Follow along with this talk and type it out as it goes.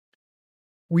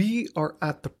We are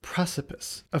at the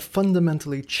precipice of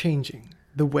fundamentally changing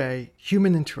the way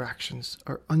human interactions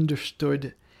are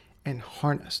understood and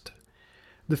harnessed.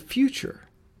 The future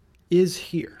is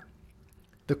here.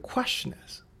 The question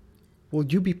is, will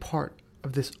you be part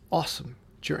of this awesome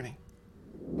journey?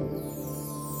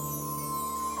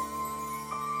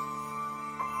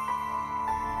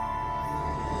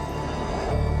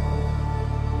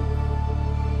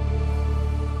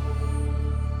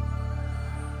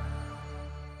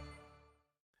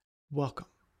 Welcome.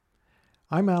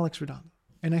 I'm Alex Redondo,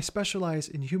 and I specialize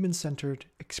in human-centered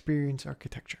experience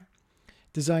architecture,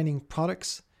 designing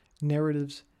products,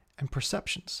 narratives, and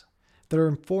perceptions that are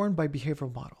informed by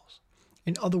behavioral models.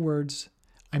 In other words,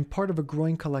 I'm part of a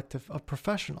growing collective of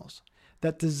professionals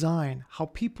that design how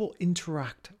people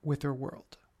interact with their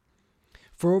world.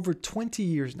 For over 20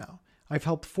 years now, I've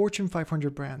helped Fortune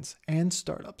 500 brands and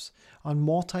startups on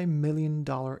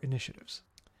multi-million-dollar initiatives.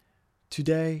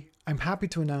 Today, I'm happy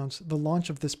to announce the launch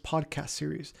of this podcast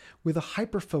series with a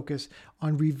hyper-focus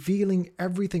on revealing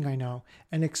everything I know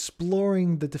and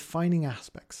exploring the defining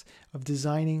aspects of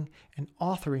designing and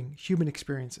authoring human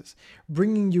experiences,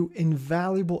 bringing you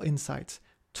invaluable insights,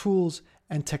 tools,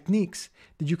 and techniques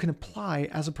that you can apply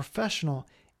as a professional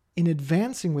in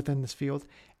advancing within this field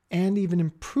and even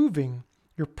improving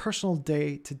your personal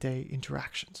day-to-day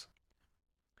interactions.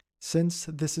 Since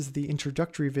this is the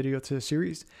introductory video to the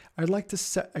series, I'd like to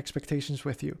set expectations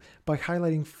with you by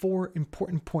highlighting 4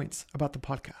 important points about the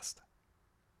podcast.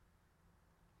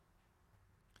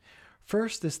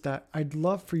 First is that I'd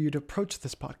love for you to approach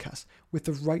this podcast with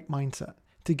the right mindset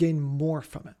to gain more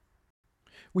from it.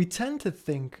 We tend to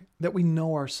think that we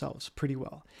know ourselves pretty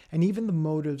well, and even the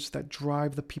motives that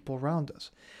drive the people around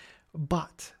us.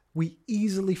 But we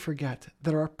easily forget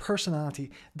that our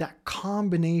personality, that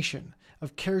combination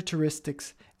of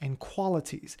characteristics and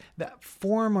qualities that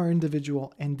form our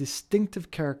individual and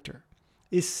distinctive character,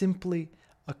 is simply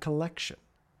a collection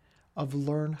of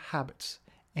learned habits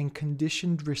and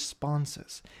conditioned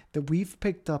responses that we've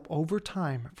picked up over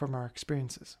time from our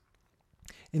experiences.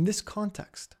 In this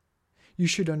context, you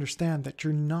should understand that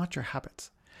you're not your habits,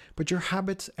 but your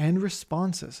habits and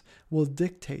responses will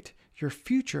dictate your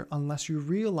future unless you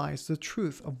realize the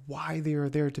truth of why they are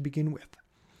there to begin with.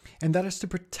 And that is to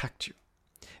protect you.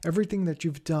 Everything that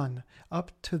you've done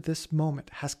up to this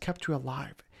moment has kept you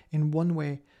alive in one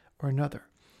way or another.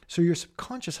 So your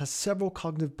subconscious has several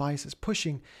cognitive biases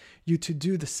pushing you to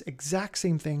do the exact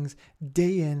same things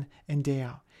day in and day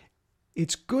out.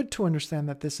 It's good to understand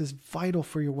that this is vital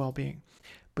for your well-being,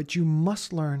 but you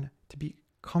must learn to be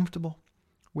comfortable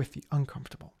with the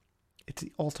uncomfortable. It's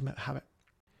the ultimate habit.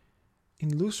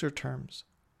 In looser terms,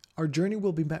 our journey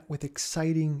will be met with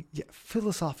exciting yet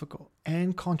philosophical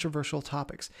and controversial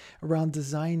topics around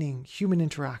designing human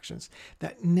interactions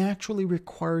that naturally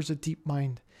requires a deep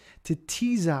mind to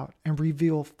tease out and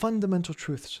reveal fundamental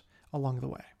truths along the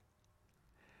way.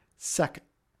 Second,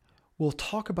 we'll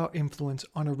talk about influence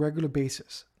on a regular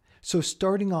basis. So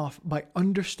starting off by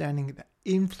understanding that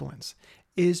influence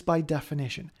is by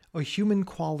definition a human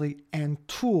quality and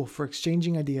tool for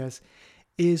exchanging ideas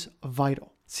is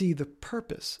vital. See, the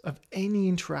purpose of any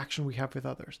interaction we have with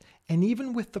others, and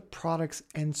even with the products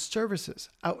and services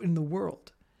out in the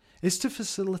world, is to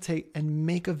facilitate and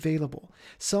make available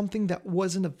something that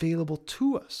wasn't available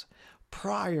to us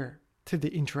prior to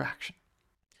the interaction.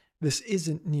 This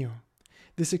isn't new.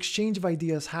 This exchange of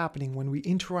ideas happening when we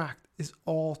interact is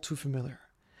all too familiar.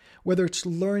 Whether it's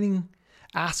learning,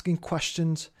 asking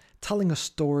questions, telling a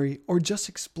story, or just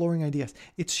exploring ideas,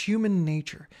 it's human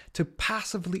nature to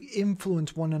passively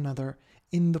influence one another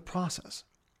in the process.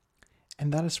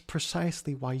 And that is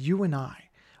precisely why you and I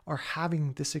are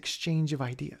having this exchange of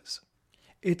ideas.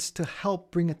 It's to help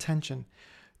bring attention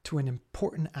to an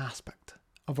important aspect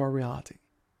of our reality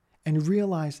and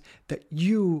realize that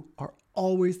you are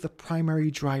always the primary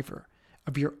driver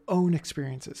of your own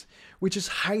experiences, which is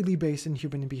highly based in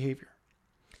human behavior.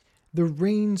 The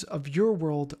reins of your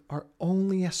world are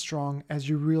only as strong as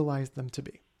you realize them to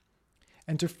be.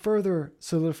 And to further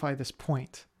solidify this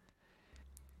point,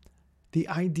 the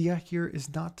idea here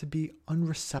is not to be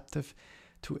unreceptive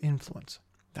to influence.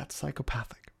 That's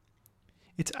psychopathic.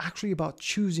 It's actually about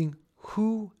choosing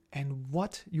who and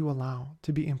what you allow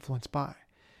to be influenced by.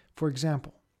 For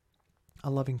example, a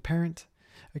loving parent,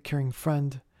 a caring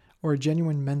friend, or a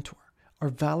genuine mentor are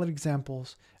valid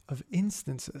examples of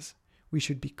instances we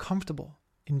should be comfortable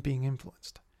in being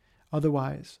influenced.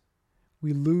 Otherwise,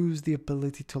 we lose the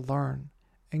ability to learn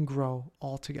and grow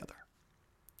altogether.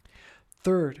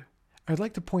 Third, I'd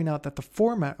like to point out that the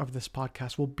format of this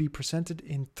podcast will be presented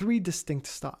in 3 distinct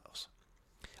styles: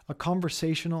 a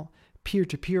conversational,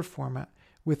 peer-to-peer format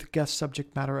with guest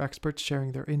subject matter experts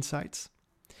sharing their insights.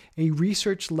 A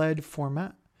research-led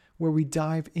format where we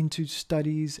dive into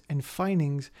studies and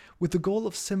findings with the goal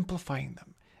of simplifying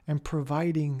them and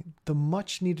providing the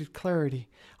much-needed clarity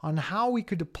on how we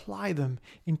could apply them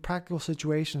in practical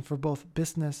situations for both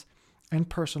business and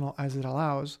personal as it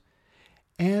allows.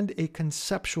 And a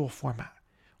conceptual format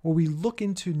where we look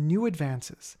into new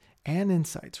advances and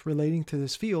insights relating to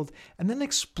this field and then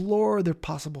explore their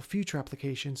possible future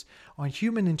applications on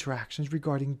human interactions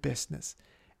regarding business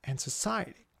and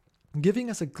society, giving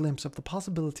us a glimpse of the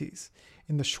possibilities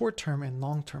in the short term and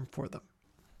long term for them.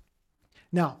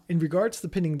 Now, in regards to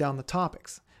pinning down the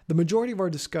topics, the majority of our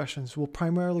discussions will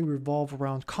primarily revolve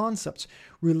around concepts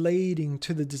relating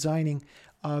to the designing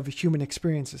of human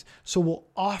experiences. So we'll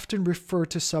often refer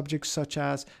to subjects such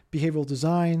as behavioral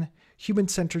design,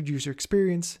 human-centered user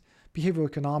experience, behavioral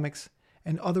economics,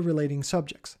 and other relating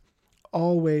subjects,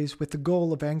 always with the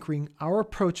goal of anchoring our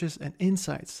approaches and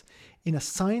insights in a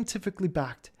scientifically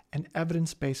backed and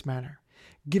evidence-based manner,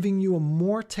 giving you a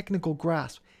more technical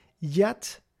grasp,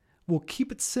 yet we'll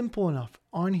keep it simple enough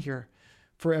on here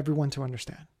for everyone to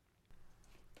understand.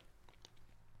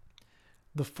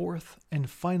 The fourth and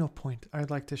final point I'd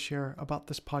like to share about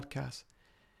this podcast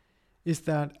is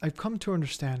that I've come to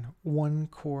understand one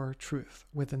core truth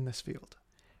within this field,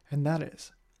 and that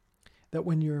is that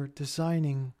when you're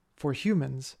designing for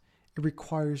humans, it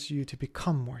requires you to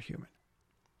become more human.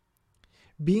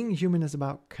 Being human is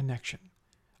about connection,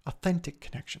 authentic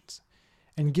connections,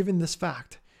 and given this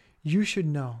fact, you should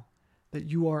know that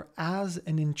you are as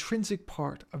an intrinsic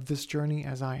part of this journey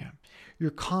as I am. Your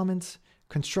comments,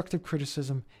 constructive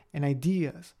criticism, and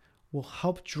ideas will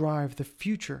help drive the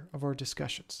future of our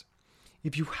discussions.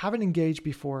 If you haven't engaged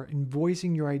before in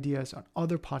voicing your ideas on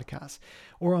other podcasts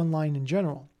or online in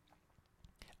general,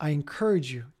 I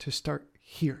encourage you to start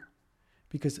here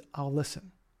because I'll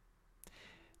listen.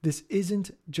 This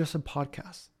isn't just a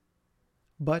podcast,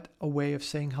 but a way of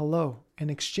saying hello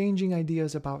and exchanging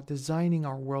ideas about designing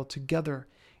our world together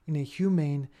in a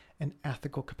humane and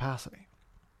ethical capacity.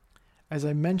 As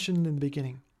I mentioned in the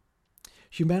beginning,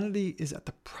 humanity is at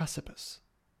the precipice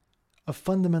of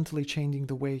fundamentally changing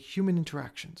the way human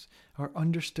interactions are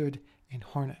understood and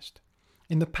harnessed.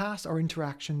 In the past, our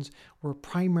interactions were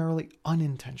primarily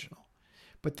unintentional,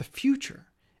 but the future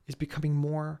is becoming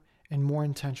more and more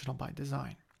intentional by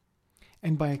design.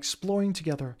 And by exploring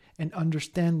together and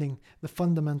understanding the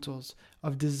fundamentals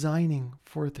of designing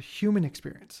for the human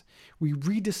experience, we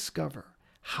rediscover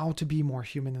how to be more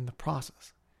human in the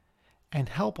process and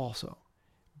help also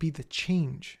be the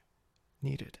change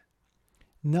needed.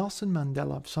 Nelson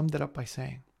Mandela summed it up by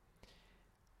saying,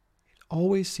 "It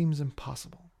always seems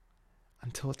impossible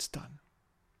until it's done."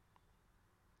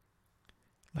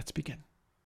 Let's begin.